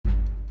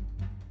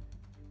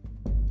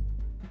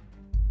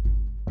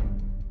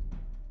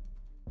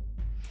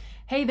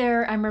Hey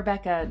there, I'm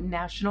Rebecca,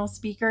 national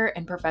speaker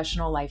and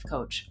professional life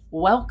coach.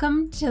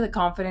 Welcome to the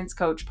Confidence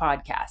Coach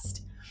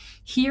podcast.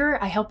 Here,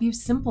 I help you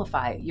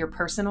simplify your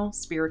personal,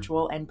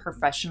 spiritual, and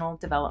professional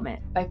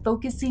development by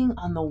focusing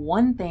on the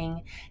one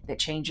thing that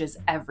changes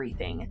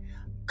everything: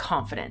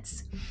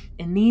 confidence.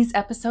 In these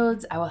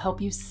episodes, I will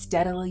help you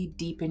steadily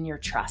deepen your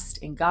trust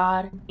in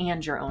God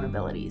and your own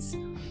abilities,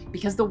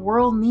 because the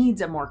world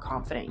needs a more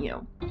confident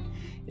you.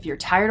 If you're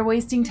tired of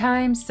wasting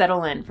time,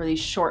 settle in for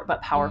these short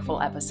but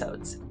powerful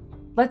episodes.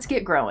 Let's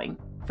get growing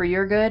for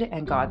your good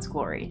and God's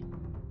glory.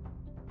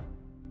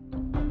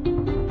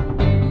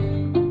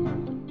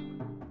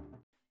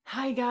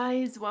 Hi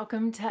guys,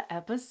 welcome to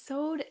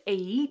episode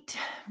 8.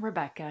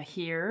 Rebecca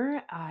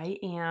here. I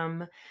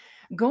am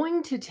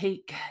going to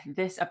take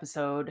this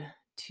episode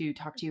to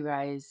talk to you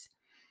guys,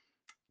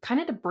 kind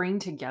of to bring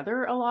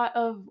together a lot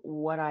of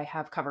what I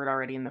have covered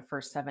already in the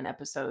first 7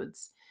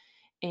 episodes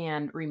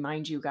and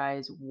remind you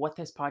guys what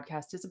this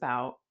podcast is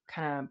about,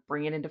 kind of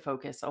bring it into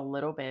focus a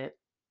little bit.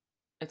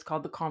 It's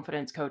called The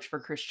Confidence Coach for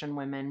Christian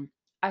Women.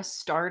 I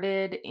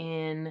started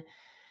in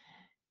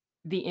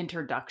the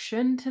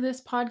introduction to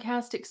this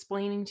podcast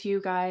explaining to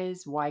you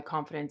guys why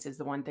confidence is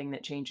the one thing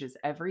that changes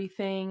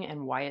everything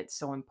and why it's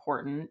so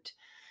important.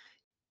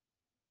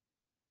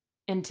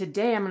 And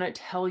today I'm going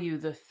to tell you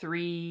the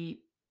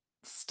 3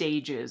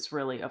 stages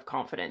really of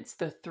confidence,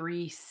 the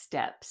 3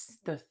 steps,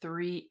 the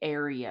 3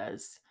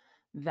 areas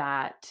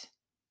that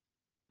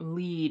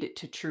lead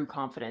to true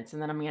confidence.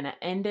 And then I'm going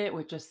to end it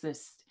with just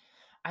this,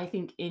 I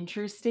think,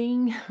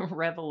 interesting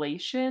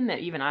revelation that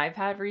even I've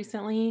had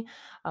recently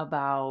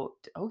about,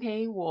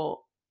 okay,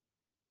 well,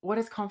 what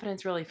does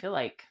confidence really feel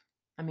like?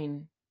 I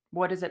mean,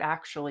 what does it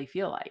actually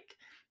feel like?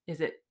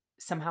 Is it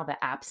somehow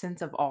the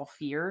absence of all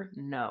fear?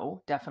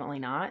 No, definitely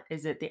not.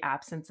 Is it the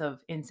absence of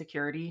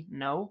insecurity?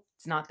 No,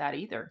 it's not that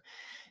either.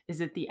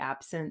 Is it the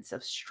absence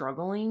of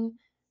struggling?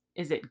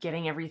 Is it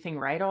getting everything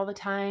right all the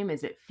time?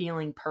 Is it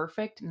feeling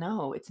perfect?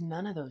 No, it's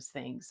none of those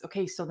things.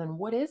 Okay, so then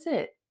what is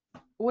it?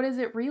 What is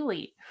it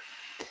really?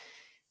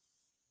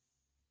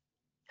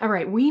 All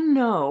right, we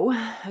know,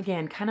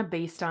 again, kind of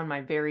based on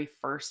my very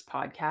first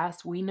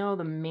podcast, we know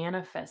the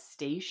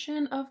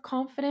manifestation of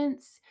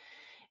confidence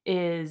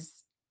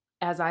is,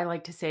 as I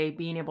like to say,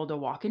 being able to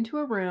walk into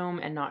a room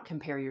and not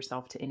compare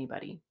yourself to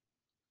anybody.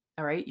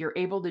 All right, you're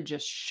able to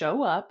just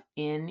show up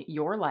in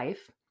your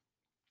life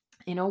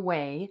in a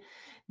way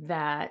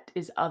that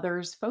is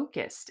others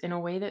focused, in a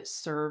way that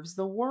serves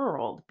the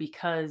world,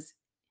 because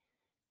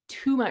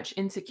too much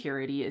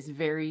insecurity is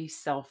very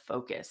self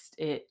focused.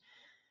 It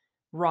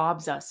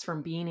robs us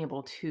from being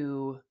able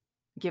to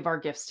give our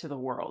gifts to the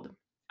world.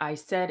 I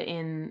said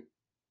in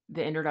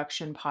the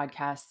introduction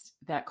podcast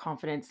that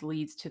confidence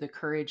leads to the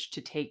courage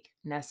to take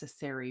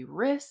necessary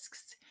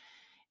risks.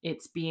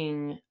 It's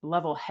being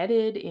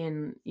level-headed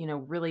in,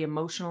 really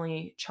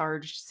emotionally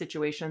charged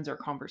situations or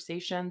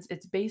conversations.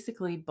 It's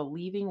basically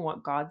believing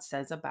what God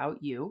says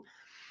about you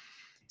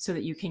so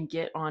that you can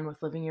get on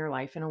with living your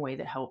life in a way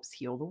that helps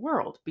heal the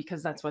world,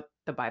 because that's what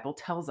the Bible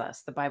tells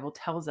us. The Bible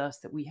tells us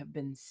that we have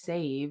been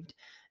saved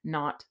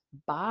not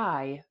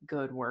by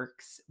good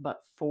works,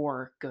 but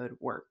for good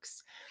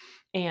works.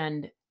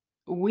 And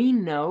we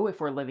know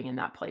if we're living in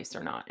that place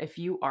or not. If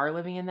you are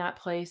living in that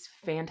place,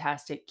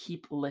 fantastic.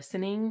 Keep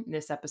listening.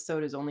 This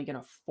episode is only going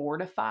to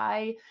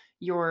fortify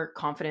your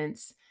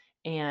confidence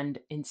and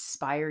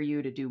inspire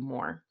you to do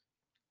more.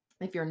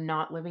 If you're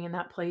not living in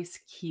that place,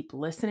 keep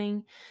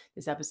listening.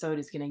 This episode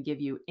is going to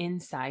give you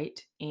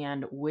insight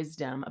and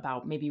wisdom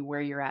about maybe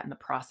where you're at in the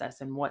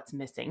process and what's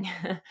missing.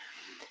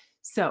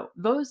 So,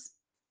 those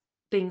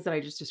things that I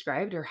just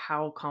described are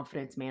how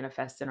confidence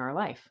manifests in our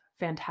life.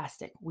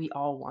 Fantastic. We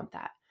all want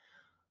that.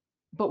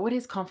 But what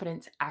is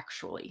confidence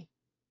actually?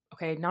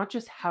 Okay, not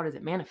just how does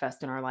it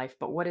manifest in our life,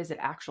 but what is it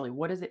actually?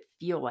 What does it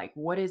feel like?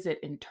 What is it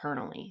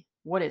internally?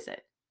 What is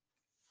it?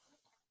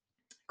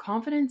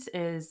 Confidence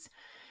is,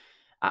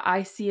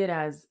 I see it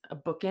as a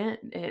bookend.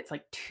 It's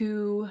like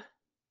two,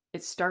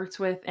 it starts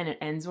with and it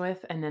ends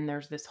with, and then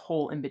there's this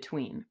hole in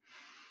between.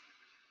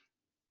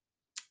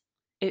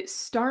 It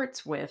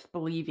starts with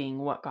believing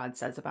what God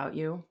says about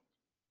you,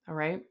 all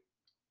right?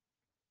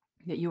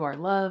 That you are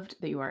loved,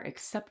 that you are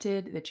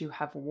accepted, that you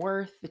have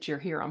worth, that you're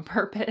here on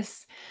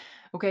purpose.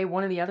 Okay,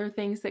 one of the other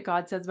things that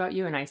God says about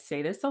you, and I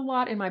say this a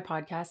lot in my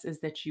podcast,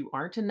 is that you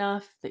aren't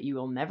enough, that you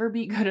will never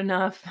be good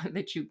enough,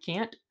 that you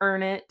can't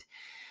earn it.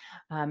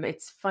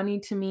 It's funny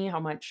to me how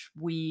much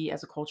we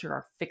as a culture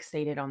are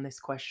fixated on this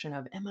question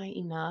of, am I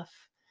enough?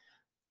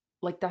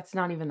 Like, that's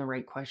not even the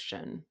right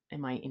question.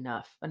 Am I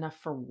enough? Enough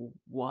for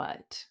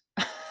what?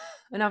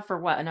 Enough for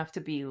what? Enough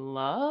to be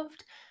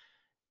loved?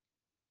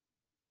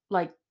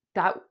 Like,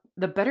 that,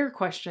 the better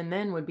question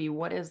then would be,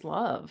 what is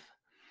love?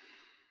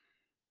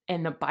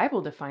 And the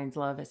Bible defines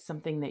love as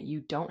something that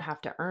you don't have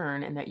to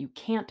earn and that you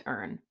can't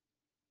earn,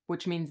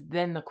 which means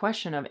then the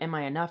question of, am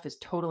I enough, is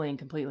totally and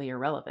completely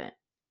irrelevant.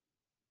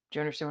 Do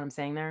you understand what I'm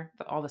saying there?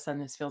 But all of a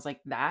sudden, this feels like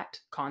that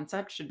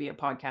concept should be a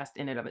podcast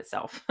in and of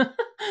itself.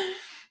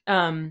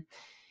 um,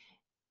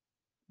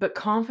 But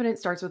confidence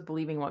starts with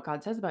believing what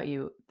God says about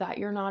you, that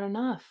you're not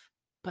enough.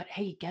 But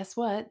hey, guess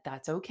what?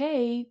 That's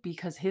okay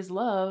because his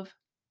love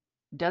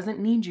doesn't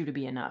need you to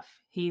be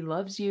enough. He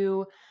loves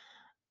you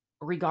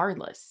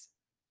regardless.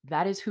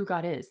 That is who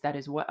God is. That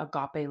is what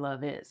agape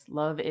love is.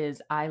 Love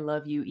is, I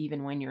love you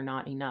even when you're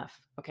not enough.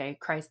 Okay.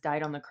 Christ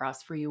died on the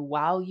cross for you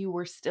while you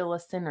were still a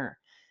sinner.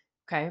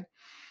 Okay.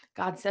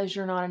 God says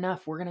you're not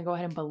enough. We're going to go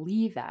ahead and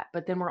believe that.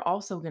 But then we're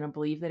also going to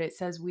believe that it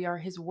says we are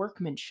his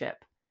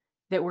workmanship,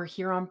 that we're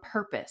here on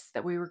purpose,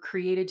 that we were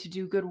created to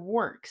do good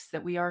works,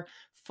 that we are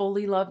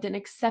fully loved and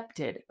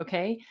accepted.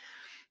 Okay.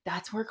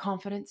 That's where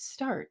confidence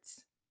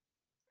starts.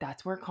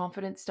 That's where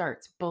confidence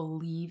starts.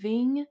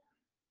 Believing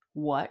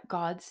what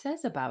God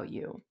says about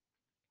you.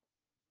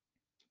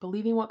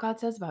 Believing what God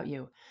says about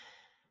you.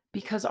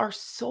 Because our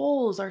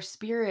souls, our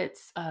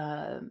spirits,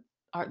 are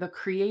the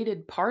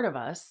created part of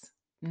us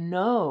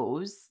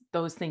knows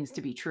those things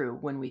to be true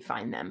when we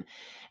find them.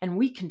 And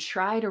we can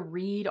try to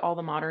read all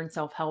the modern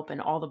self-help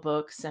and all the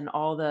books and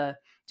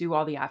do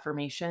all the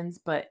affirmations,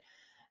 but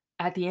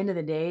at the end of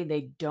the day,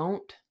 they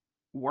don't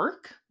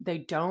work. They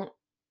don't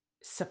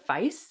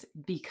suffice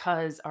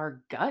because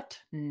our gut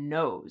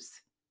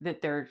knows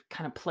that they're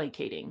kind of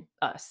placating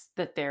us,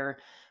 that they're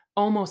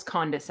almost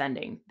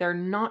condescending. They're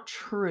not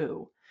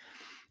true.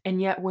 And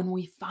yet, when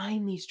we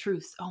find these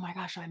truths, oh my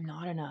gosh, I'm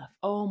not enough.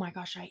 Oh my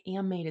gosh, I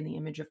am made in the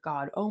image of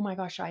God. Oh my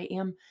gosh, I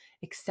am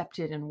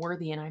accepted and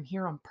worthy, and I'm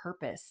here on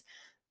purpose.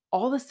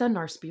 All of a sudden,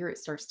 our spirit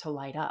starts to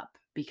light up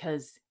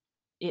because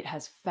it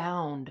has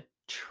found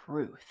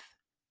truth.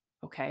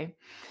 Okay.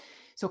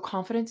 So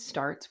confidence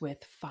starts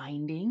with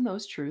finding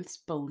those truths,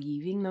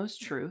 believing those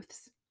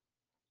truths.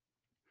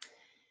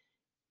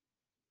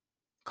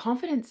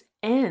 Confidence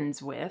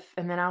ends with,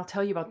 and then I'll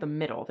tell you about the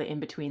middle, the in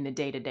between, the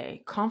day to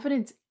day.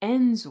 Confidence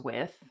ends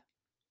with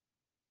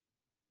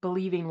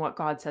believing what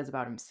God says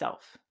about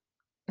himself.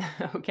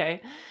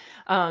 Okay.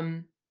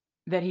 Um,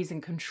 that he's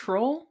in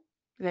control,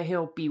 that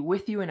he'll be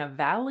with you in a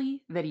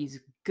valley, that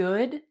he's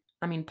good.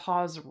 I mean,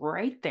 pause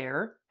right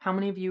there. How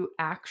many of you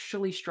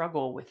actually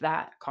struggle with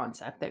that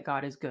concept that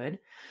God is good,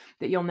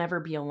 that you'll never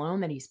be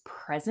alone, that he's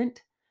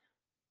present,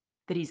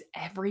 that he's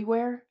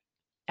everywhere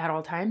at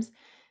all times,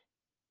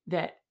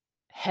 that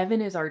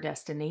heaven is our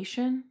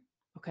destination?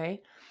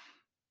 Okay.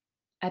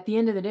 At the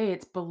end of the day,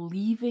 it's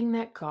believing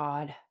that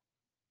God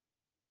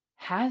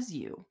has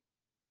you.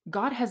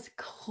 God has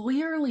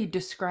clearly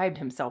described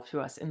himself to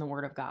us in the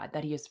word of God,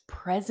 that he is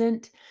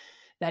present,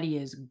 that he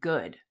is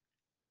good.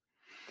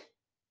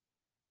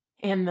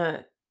 And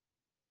the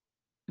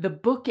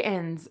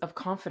bookends of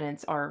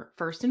confidence are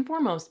first and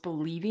foremost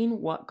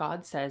believing what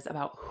God says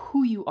about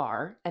who you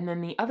are, and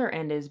then the other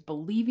end is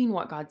believing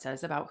what God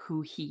says about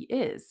who he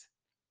is.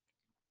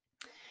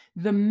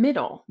 The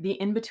middle, the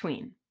in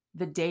between,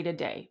 the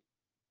day-to-day,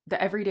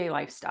 the everyday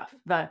life stuff,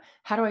 the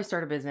how do I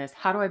start a business?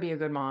 How do I be a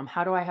good mom?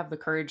 How do I have the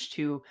courage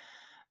to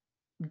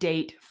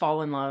date,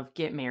 fall in love,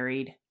 get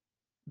married,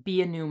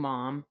 be a new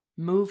mom,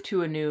 move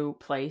to a new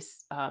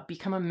place,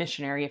 become a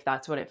missionary if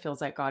that's what it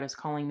feels like God is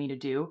calling me to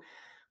do,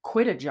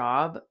 quit a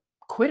job,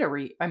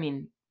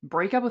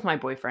 break up with my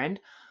boyfriend.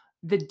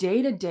 The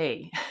day to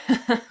day,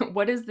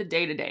 what is the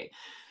day to day?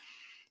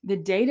 The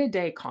day to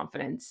day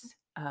confidence,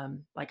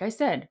 like I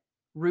said,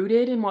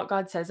 rooted in what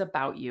God says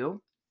about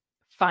you,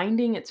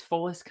 finding its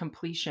fullest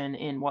completion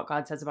in what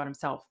God says about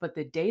himself. But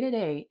the day to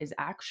day is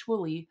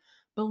actually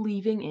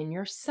believing in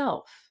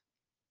yourself.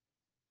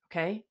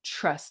 Okay.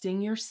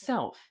 Trusting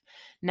yourself.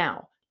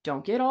 Now,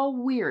 don't get all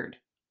weird.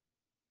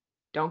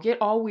 Don't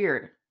get all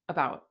weird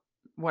about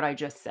what I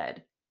just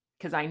said.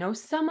 Because I know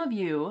some of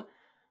you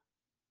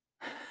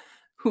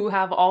who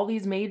have all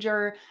these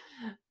major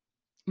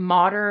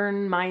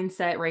modern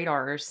mindset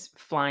radars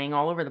flying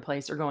all over the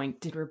place are going,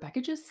 did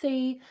Rebecca just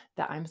say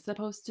that I'm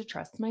supposed to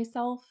trust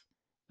myself?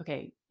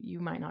 Okay, you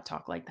might not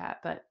talk like that,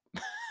 but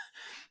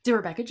did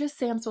Rebecca just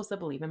say I'm supposed to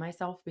believe in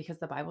myself because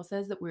the Bible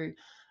says that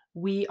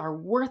we are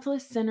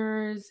worthless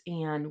sinners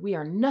and we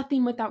are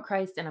nothing without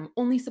Christ and I'm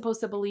only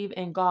supposed to believe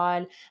in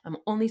God. I'm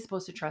only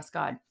supposed to trust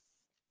God.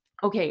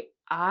 Okay,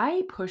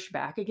 I push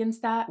back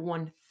against that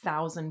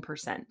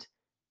 1000%.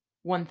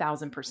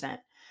 1000%.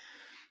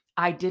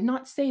 I did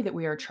not say that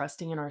we are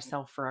trusting in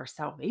ourselves for our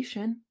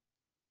salvation.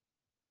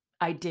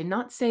 I did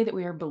not say that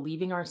we are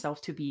believing ourselves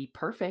to be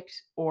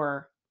perfect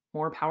or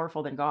more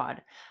powerful than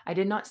God. I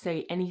did not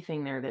say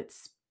anything there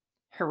that's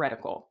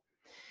heretical.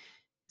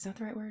 Is that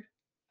the right word?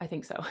 I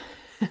think so.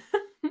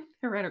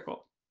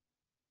 Heretical.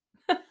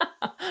 I'm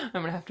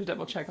going to have to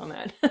double check on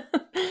that.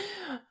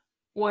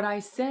 What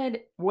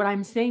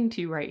I'm saying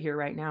to you right here,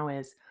 right now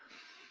is,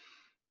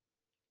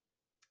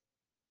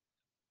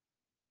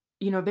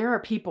 there are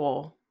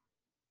people,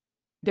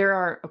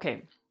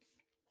 okay,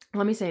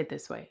 let me say it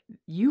this way.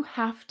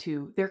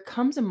 There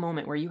comes a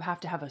moment where you have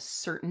to have a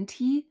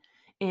certainty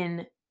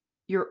in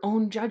your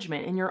own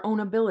judgment, in your own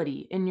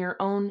ability, in your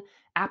own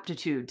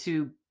aptitude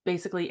to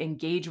basically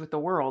engage with the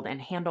world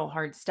and handle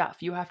hard stuff.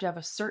 You have to have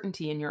a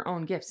certainty in your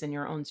own gifts and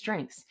your own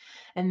strengths.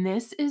 And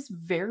this is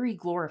very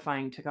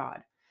glorifying to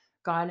God.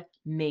 God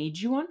made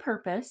you on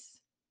purpose.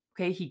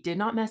 Okay, he did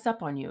not mess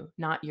up on you.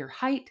 Not your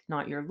height,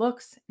 not your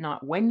looks,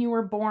 not when you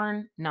were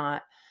born,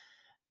 not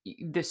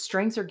the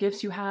strengths or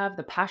gifts you have,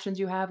 the passions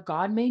you have.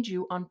 God made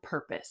you on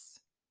purpose.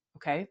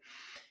 Okay?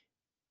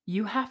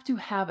 You have to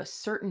have a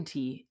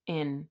certainty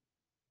in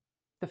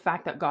the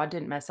fact that God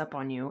didn't mess up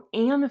on you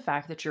and the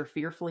fact that you're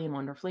fearfully and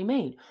wonderfully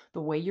made,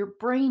 the way your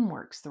brain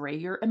works, the way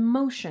your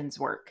emotions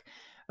work.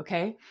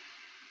 Okay?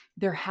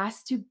 There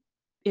has to,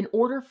 in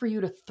order for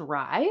you to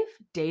thrive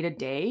day to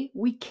day,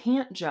 we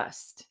can't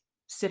just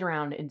sit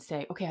around and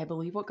say, okay, I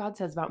believe what God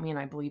says about me and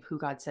I believe who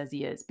God says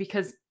he is.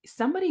 Because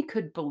somebody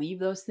could believe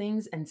those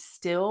things and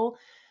still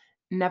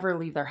never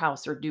leave their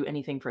house or do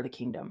anything for the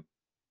kingdom.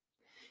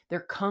 There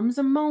comes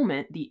a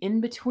moment, the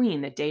in between,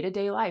 the day to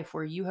day life,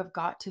 where you have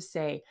got to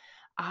say,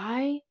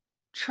 I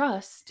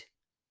trust,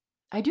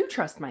 I do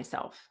trust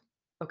myself.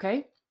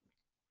 Okay.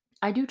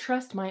 I do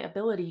trust my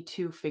ability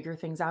to figure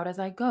things out as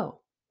I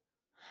go.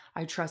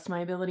 I trust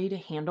my ability to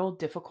handle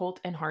difficult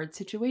and hard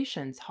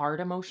situations, hard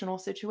emotional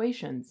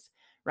situations,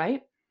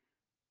 right?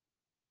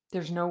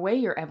 There's no way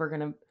you're ever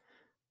going to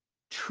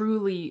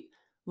truly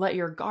let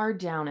your guard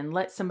down and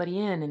let somebody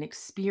in and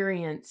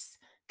experience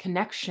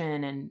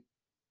connection and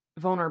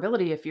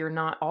vulnerability if you're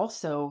not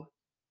also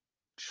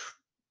tr-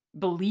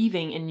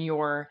 believing in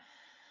your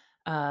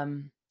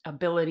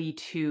ability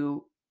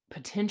to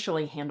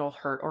potentially handle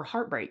hurt or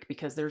heartbreak,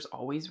 because there's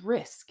always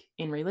risk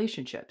in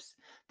relationships.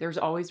 There's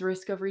always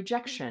risk of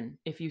rejection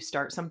if you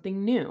start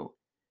something new.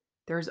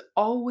 There's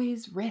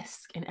always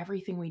risk in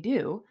everything we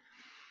do.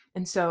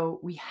 And so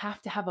we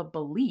have to have a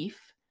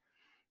belief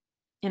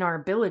in our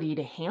ability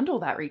to handle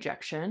that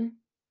rejection,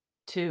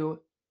 to,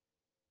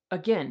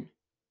 again,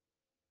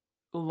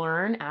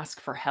 learn, ask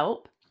for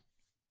help.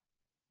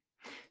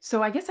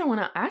 So I guess I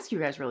want to ask you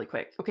guys really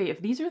quick. Okay, if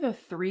these are the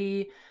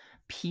three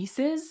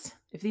pieces,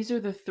 if these are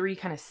the three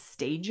kind of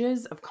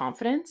stages of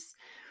confidence,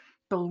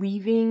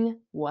 believing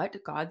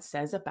what God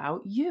says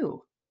about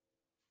you,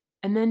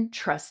 and then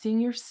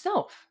trusting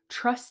yourself,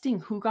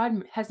 trusting who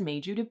God has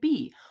made you to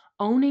be,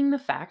 owning the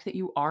fact that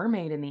you are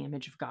made in the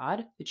image of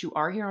God, that you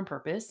are here on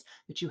purpose,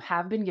 that you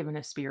have been given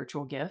a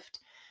spiritual gift.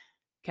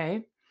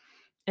 Okay.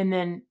 And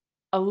then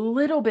a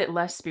little bit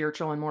less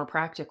spiritual and more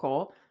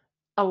practical.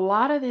 A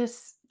lot of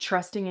this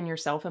trusting in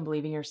yourself and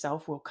believing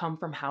yourself will come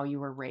from how you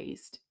were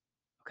raised.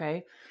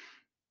 Okay.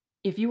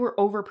 If you were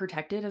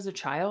overprotected as a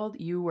child,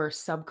 you were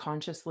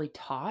subconsciously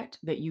taught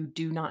that you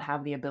do not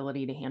have the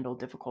ability to handle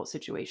difficult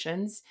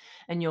situations,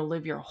 and you'll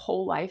live your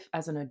whole life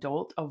as an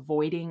adult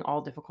avoiding all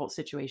difficult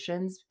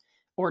situations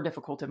or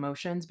difficult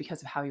emotions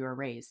because of how you were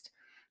raised.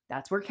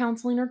 That's where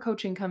counseling or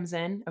coaching comes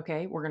in.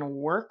 Okay. We're going to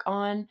work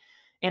on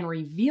and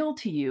reveal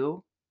to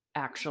you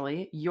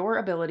actually your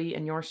ability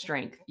and your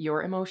strength,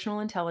 your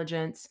emotional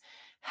intelligence,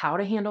 how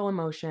to handle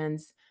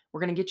emotions. We're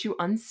going to get you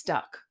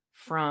unstuck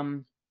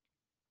from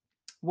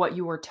what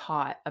you were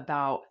taught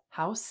about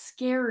how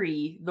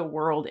scary the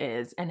world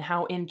is and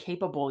how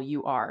incapable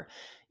you are.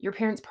 Your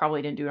parents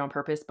probably didn't do it on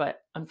purpose,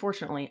 but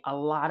unfortunately, a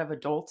lot of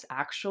adults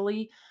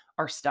actually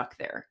are stuck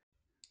there.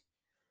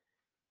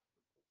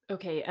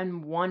 Okay,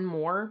 and one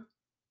more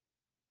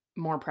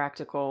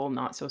practical,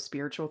 not so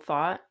spiritual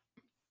thought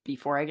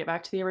before I get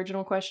back to the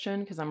original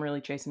question, because I'm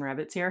really chasing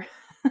rabbits here.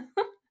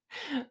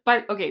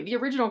 But okay, the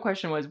original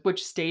question was,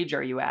 which stage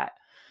are you at?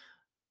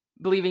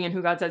 Believing in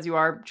who God says you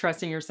are,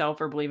 trusting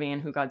yourself, or believing in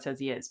who God says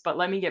he is. But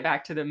let me get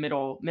back to the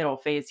middle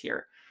phase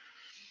here.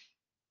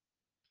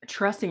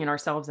 Trusting in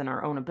ourselves and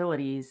our own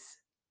abilities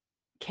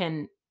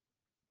can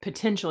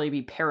potentially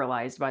be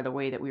paralyzed by the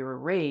way that we were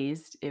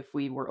raised if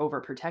we were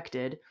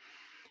overprotected.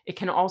 It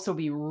can also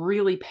be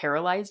really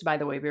paralyzed by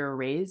the way we were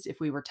raised if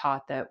we were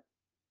taught that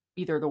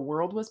either the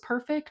world was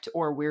perfect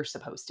or we're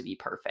supposed to be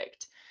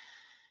perfect.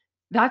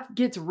 That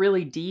gets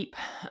really deep.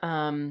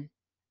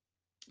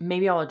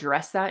 Maybe I'll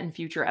address that in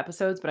future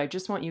episodes, but I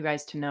just want you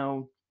guys to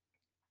know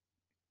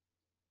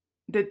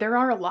that there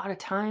are a lot of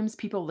times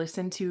people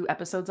listen to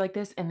episodes like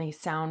this and they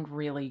sound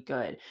really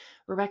good.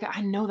 Rebecca,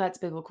 I know that's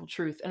biblical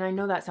truth and I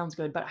know that sounds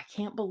good, but I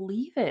can't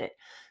believe it.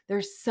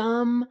 There's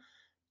some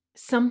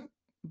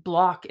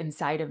block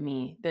inside of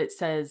me that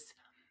says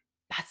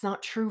that's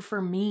not true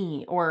for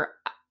me, or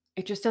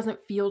it just doesn't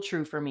feel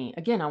true for me.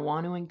 Again, I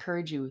want to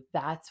encourage you.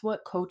 That's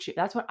what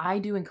I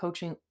do in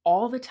coaching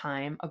all the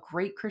time. A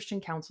great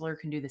Christian counselor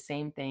can do the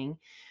same thing.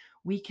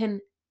 We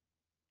can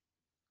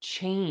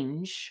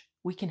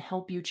we can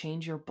help you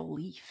change your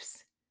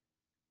beliefs,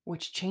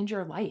 which change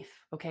your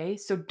life. Okay.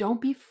 So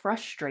don't be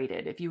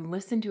frustrated if you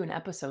listen to an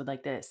episode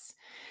like this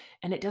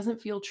and it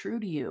doesn't feel true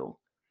to you.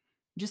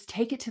 Just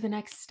take it to the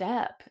next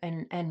step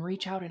and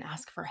reach out and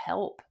ask for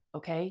help.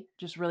 Okay.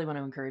 Just really want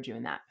to encourage you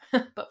in that.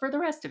 But for the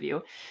rest of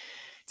you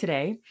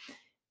today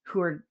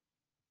who are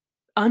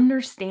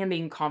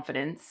understanding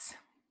confidence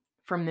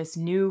from this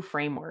new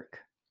framework,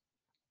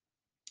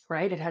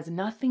 right? It has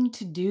nothing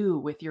to do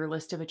with your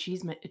list of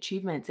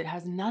achievements. It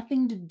has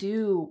nothing to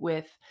do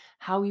with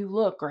how you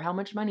look or how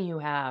much money you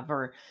have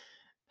or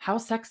how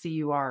sexy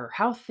you are, or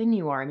how thin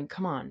you are. I mean,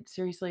 come on,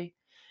 seriously.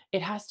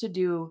 It has to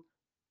do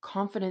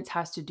Confidence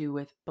has to do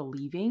with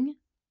believing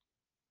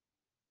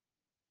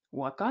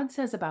what God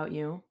says about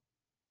you,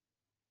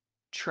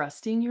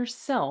 trusting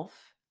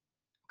yourself,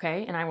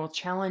 okay? And I will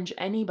challenge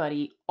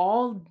anybody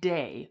all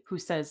day who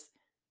says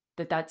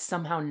that that's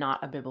somehow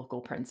not a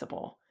biblical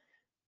principle.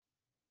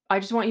 I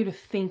just want you to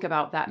think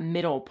about that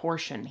middle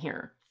portion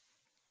here.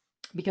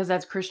 Because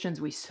as Christians,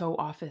 we so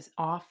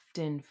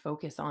often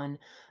focus on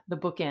the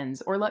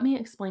bookends. Or let me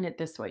explain it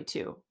this way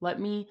too. Let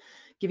me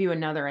give you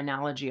another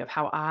analogy of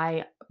how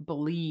I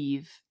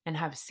believe and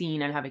have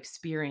seen and have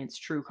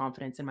experienced true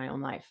confidence in my own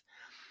life.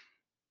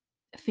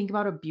 Think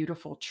about a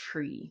beautiful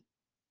tree,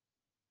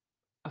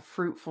 a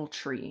fruitful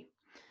tree.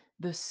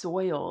 The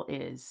soil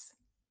is,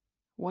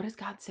 what does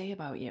God say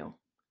about you?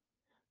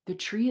 The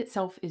tree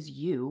itself is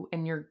you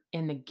and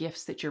the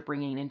gifts that you're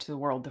bringing into the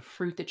world, the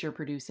fruit that you're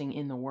producing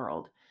in the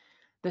world.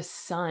 The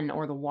sun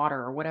or the water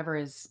or whatever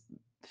is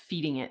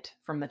feeding it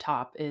from the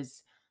top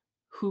is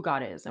who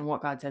God is and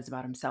what God says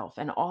about himself.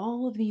 And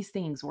all of these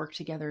things work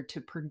together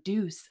to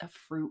produce a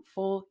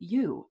fruitful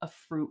you, a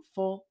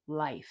fruitful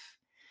life.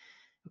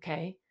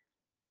 Okay?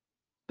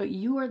 But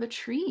you are the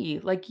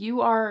tree. Like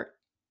you are,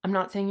 I'm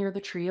not saying you're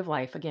the tree of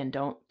life. Again,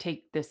 don't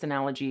take this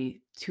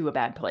analogy to a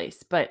bad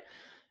place, but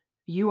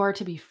you are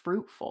to be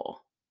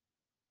fruitful.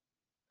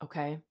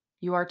 Okay.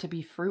 You are to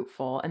be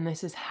fruitful. And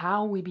this is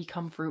how we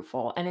become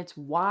fruitful. And it's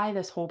why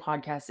this whole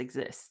podcast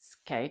exists.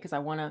 Okay. Because I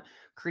want to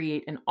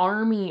create an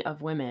army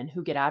of women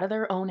who get out of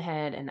their own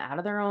head and out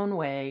of their own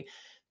way,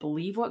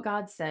 believe what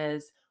God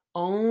says,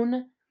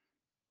 own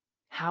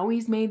how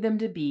He's made them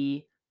to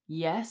be.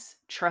 Yes,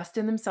 trust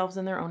in themselves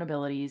and their own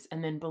abilities,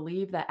 and then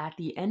believe that at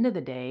the end of the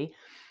day,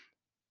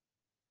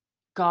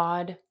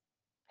 God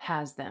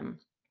has them.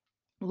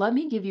 Let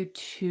me give you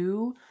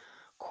two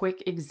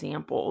quick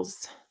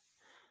examples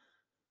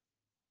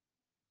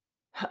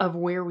of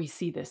where we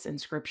see this in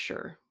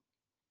scripture.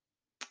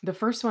 The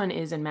first one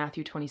is in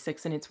Matthew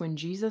 26, and it's when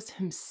Jesus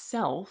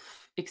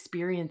himself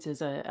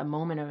experiences a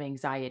moment of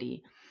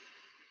anxiety.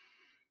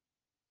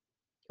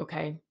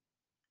 Okay.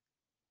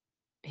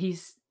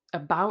 He's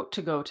about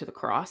to go to the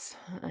cross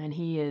and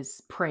he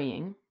is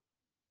praying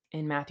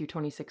in Matthew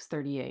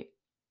 26:38.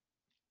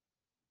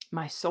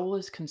 My soul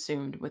is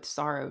consumed with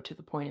sorrow to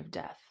the point of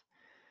death.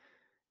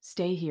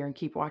 Stay here and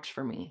keep watch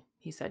for me,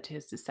 he said to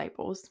his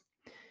disciples.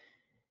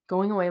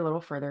 Going away a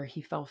little further,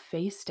 he fell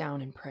face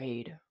down and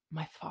prayed,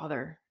 my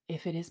Father,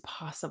 if it is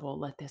possible,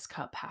 let this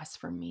cup pass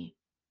from me.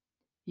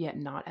 Yet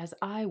not as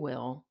I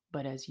will,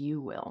 but as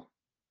you will.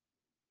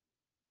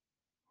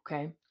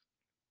 Okay.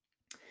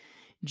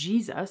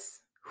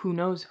 Jesus, who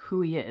knows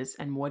who he is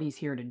and what he's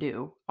here to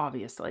do,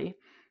 obviously,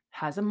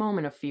 has a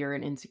moment of fear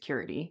and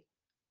insecurity.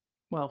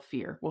 Well,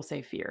 fear, we'll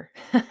say fear.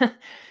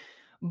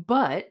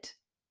 But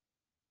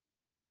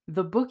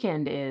the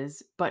bookend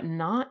is, but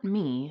not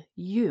me,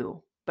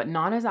 you, but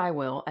not as I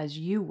will, as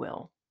you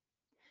will.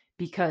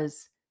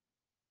 Because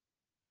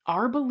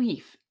our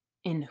belief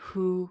in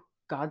who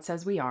God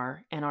says we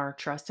are and our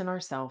trust in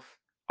ourselves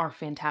are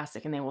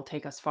fantastic and they will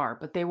take us far,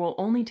 but they will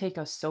only take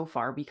us so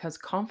far because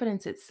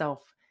confidence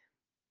itself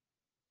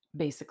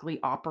basically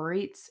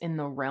operates in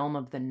the realm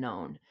of the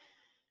known.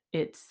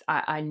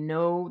 I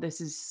know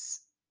this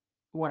is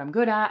what I'm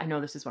good at. I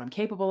know this is what I'm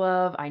capable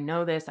of. I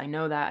know this, I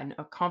know that. And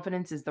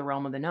confidence is the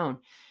realm of the known.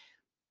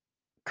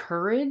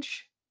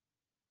 Courage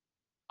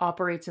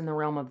operates in the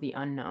realm of the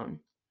unknown.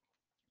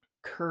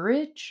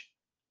 Courage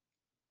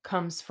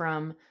comes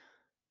from,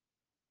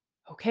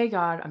 okay,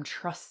 God, I'm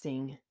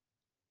trusting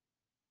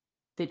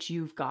that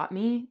you've got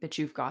me, that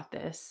you've got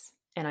this,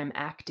 and I'm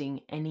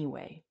acting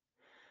anyway.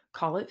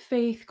 Call it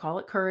faith, call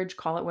it courage,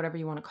 call it whatever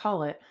you want to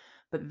call it.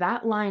 But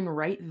that line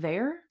right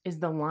there is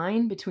the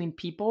line between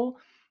people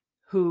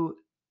who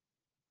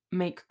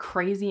make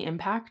crazy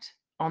impact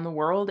on the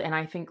world and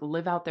I think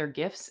live out their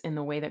gifts in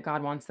the way that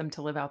God wants them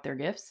to live out their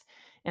gifts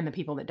and the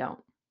people that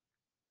don't.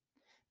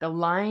 The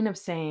line of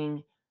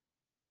saying,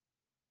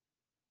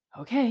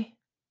 okay,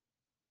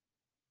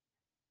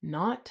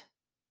 not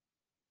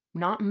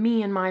not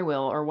me and my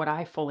will or what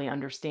I fully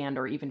understand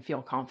or even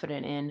feel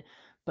confident in,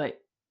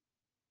 but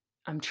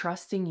I'm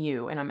trusting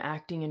you and I'm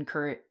acting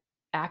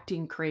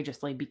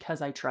courageously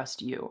because I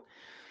trust you.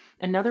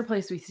 Another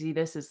place we see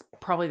this is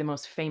probably the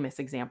most famous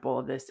example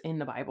of this in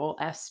the Bible,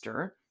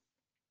 Esther,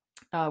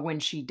 when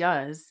she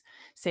does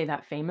say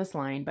that famous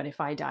line, but if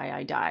I die,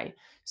 I die.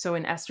 So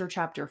in Esther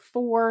chapter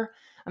 4,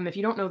 if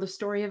you don't know the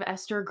story of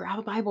Esther, grab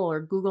a Bible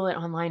or Google it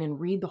online and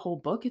read the whole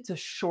book. It's a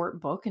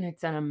short book and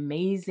it's an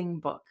amazing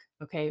book.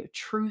 Okay. A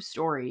true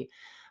story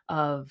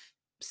of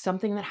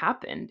something that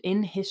happened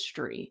in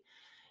history.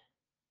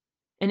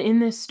 And in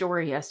this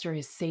story, Esther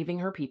is saving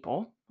her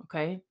people.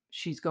 Okay.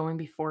 She's going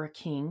before a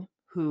king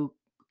who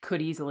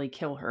could easily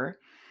kill her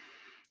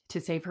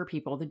to save her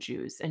people, the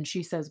Jews. And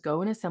she says,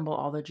 go and assemble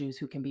all the Jews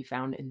who can be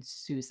found in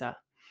Susa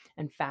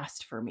and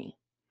fast for me.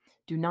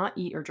 Do not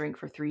eat or drink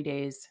for 3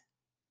 days,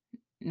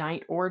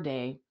 night or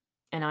day,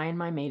 and I and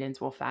my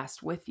maidens will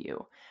fast with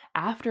you.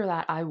 After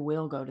that, I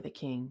will go to the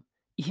king,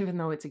 even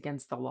though it's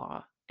against the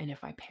law. And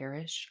if I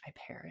perish, I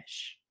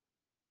perish.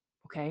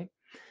 Okay.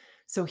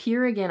 So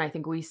here again, I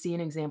think we see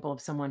an example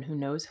of someone who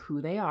knows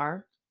who they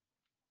are,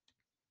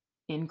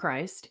 in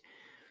Christ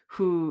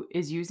who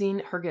is using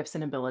her gifts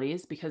and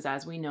abilities because,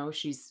 as we know,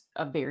 she's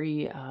a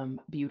very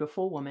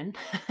beautiful woman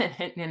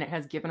and it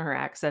has given her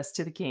access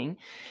to the king.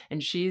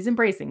 And she's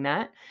embracing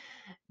that.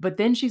 But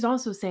then she's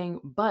also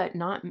saying, but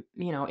not,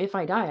 if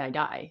I die, I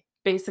die.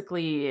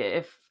 Basically,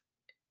 if,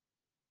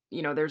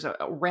 there's a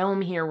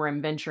realm here where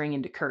I'm venturing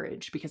into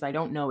courage because I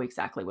don't know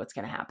exactly what's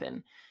going to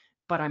happen,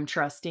 but I'm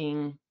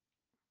trusting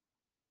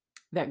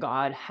that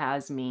God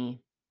has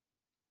me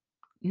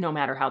no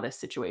matter how this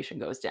situation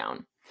goes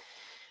down.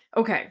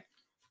 Okay.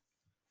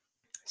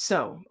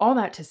 So, all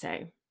that to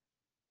say,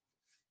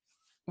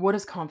 what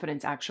does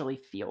confidence actually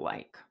feel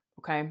like?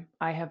 Okay.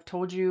 I have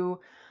told you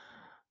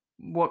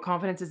what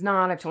confidence is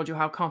not. I've told you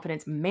how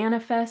confidence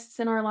manifests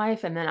in our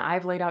life. And then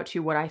I've laid out to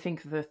you what I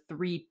think the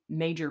three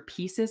major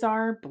pieces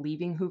are: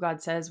 believing who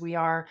God says we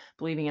are,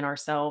 believing in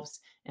ourselves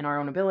and our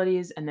own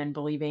abilities, and then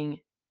believing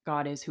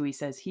God is who he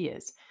says he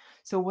is.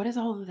 So, what does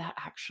all of that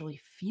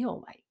actually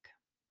feel like?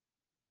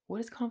 What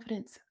does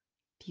confidence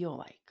feel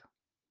like?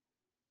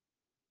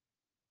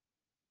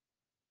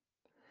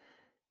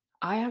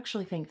 I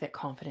actually think that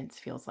confidence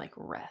feels like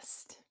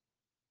rest.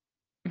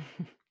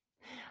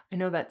 I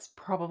know that's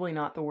probably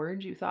not the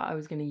word you thought I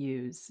was going to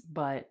use,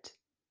 but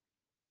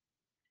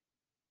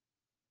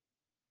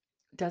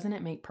doesn't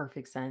it make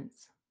perfect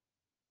sense?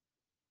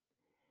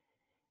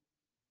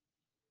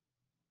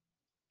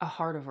 A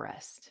heart of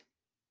rest,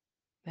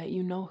 that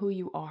you know who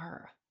you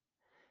are,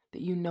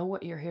 that you know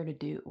what you're here to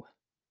do,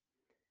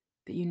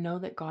 that you know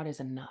that God is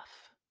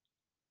enough.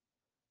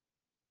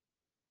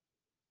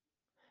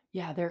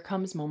 Yeah, there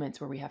comes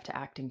moments where we have to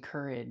act in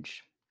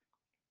courage,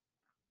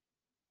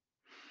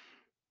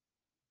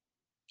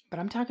 but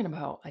I'm talking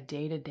about a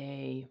day to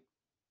day.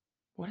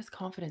 What does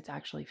confidence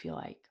actually feel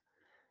like?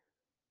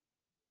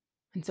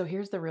 And so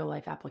here's the real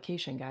life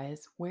application,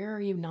 guys. Where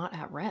are you not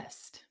at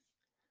rest?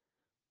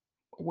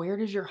 Where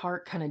does your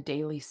heart kind of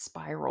daily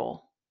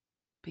spiral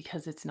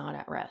because it's not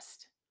at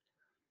rest?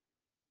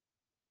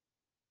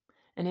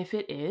 And if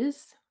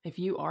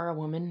you are a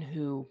woman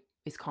who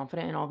is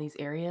confident in all these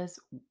areas,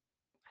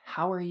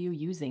 how are you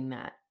using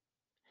that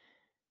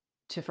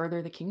to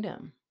further the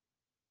kingdom,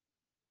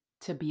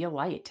 to be a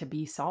light, to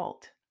be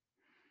salt?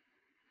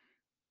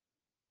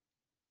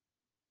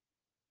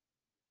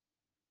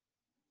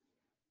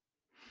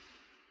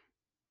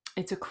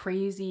 It's a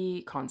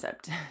crazy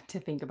concept to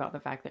think about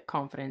the fact that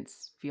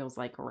confidence feels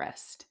like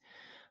rest,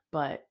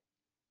 but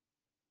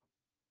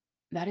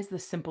that is the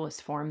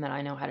simplest form that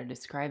I know how to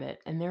describe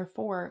it. And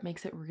therefore, it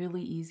makes it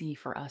really easy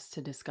for us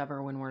to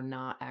discover when we're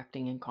not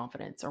acting in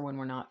confidence or when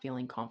we're not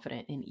feeling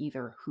confident in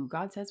either who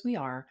God says we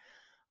are,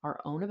 our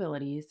own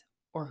abilities,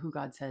 or who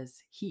God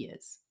says He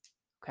is.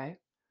 Okay.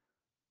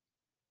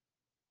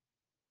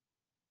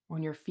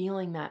 When you're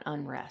feeling that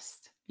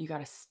unrest, you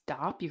got to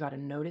stop. You got to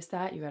notice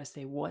that. You got to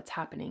say, what's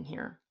happening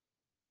here?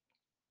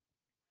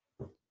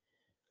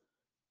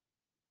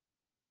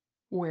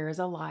 Where is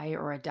a lie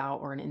or a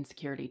doubt or an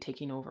insecurity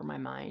taking over my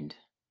mind,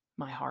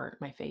 my heart,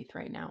 my faith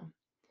right now?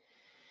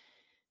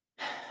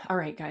 All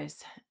right,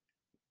 guys.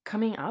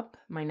 Coming up,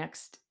 my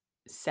next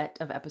set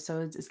of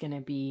episodes is going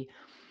to be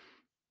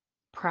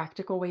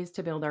practical ways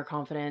to build our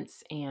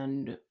confidence.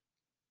 And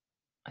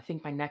I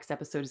think my next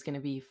episode is going to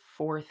be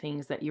four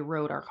things that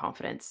erode our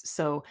confidence.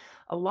 So,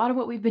 a lot of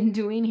what we've been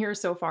doing here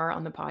so far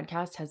on the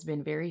podcast has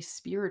been very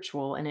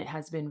spiritual and it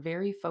has been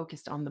very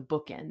focused on the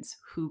bookends: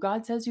 who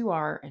God says you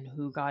are and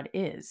who God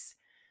is.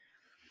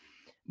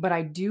 But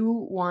I do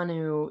want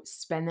to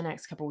spend the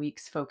next couple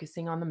weeks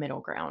focusing on the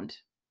middle ground,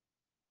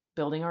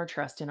 building our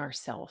trust in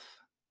ourself.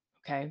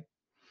 Okay.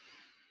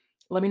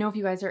 Let me know if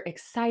you guys are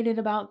excited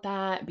about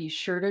that. Be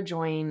sure to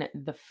join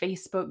the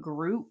Facebook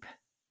group.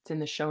 It's in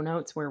the show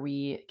notes where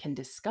we can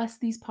discuss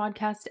these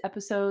podcast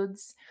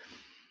episodes.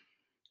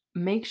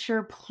 Make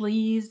sure,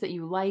 please, that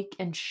you like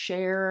and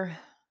share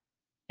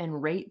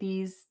and rate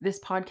this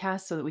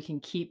podcast so that we can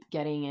keep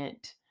getting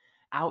it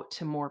out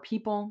to more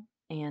people.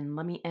 And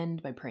let me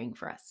end by praying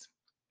for us.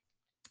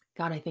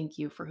 God, I thank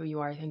you for who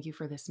you are. I thank you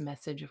for this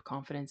message of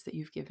confidence that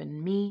you've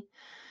given me.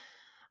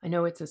 I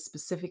know it's a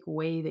specific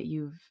way that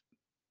you've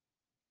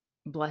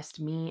blessed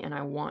me, and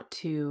I want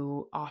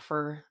to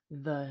offer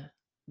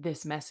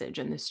this message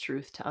and this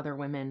truth to other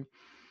women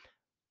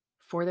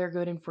for their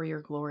good and for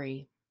your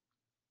glory,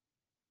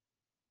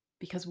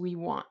 because we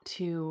want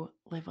to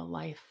live a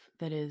life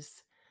that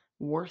is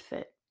worth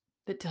it,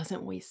 that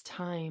doesn't waste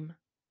time.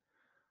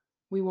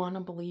 We want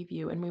to believe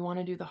you and we want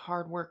to do the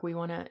hard work. We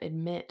want to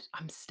admit,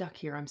 I'm stuck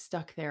here, I'm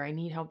stuck there, I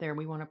need help there.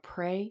 We want to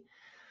pray.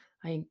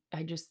 I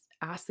just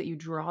ask that you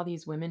draw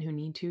these women who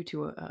need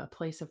to a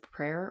place of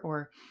prayer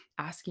or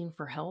asking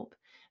for help.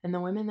 And the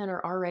women that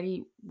are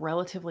already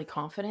relatively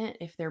confident,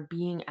 if they're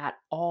being at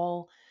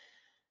all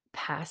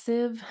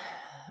passive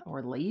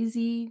or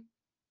lazy,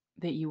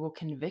 that you will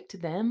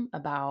convict them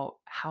about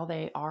how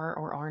they are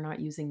or are not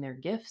using their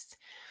gifts.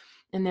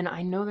 And then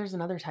I know there's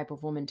another type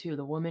of woman too,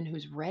 the woman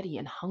who's ready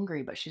and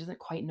hungry, but she doesn't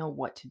quite know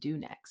what to do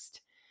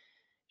next.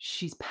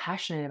 She's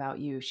passionate about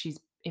you.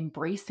 She's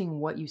embracing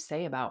what you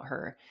say about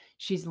her.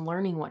 She's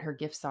learning what her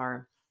gifts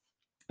are.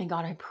 And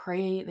God, I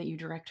pray that you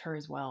direct her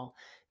as well,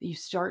 that you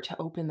start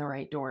to open the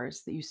right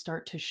doors, that you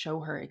start to show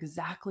her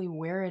exactly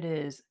where it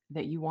is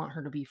that you want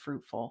her to be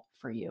fruitful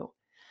for you.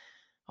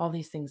 All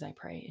these things I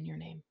pray in your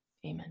name.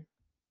 Amen.